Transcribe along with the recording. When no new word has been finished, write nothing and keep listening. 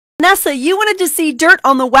Nessa, you wanted to see dirt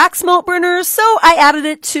on the wax melt burner, so I added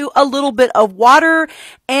it to a little bit of water,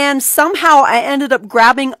 and somehow I ended up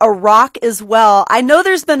grabbing a rock as well. I know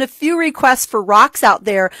there's been a few requests for rocks out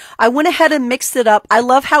there. I went ahead and mixed it up. I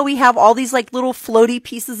love how we have all these like little floaty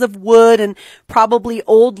pieces of wood and probably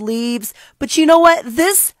old leaves. But you know what?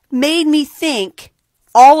 This made me think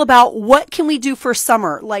all about what can we do for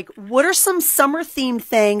summer? Like, what are some summer themed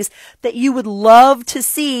things that you would love to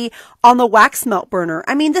see on the wax melt burner?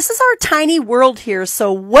 I mean, this is our tiny world here,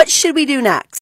 so what should we do next?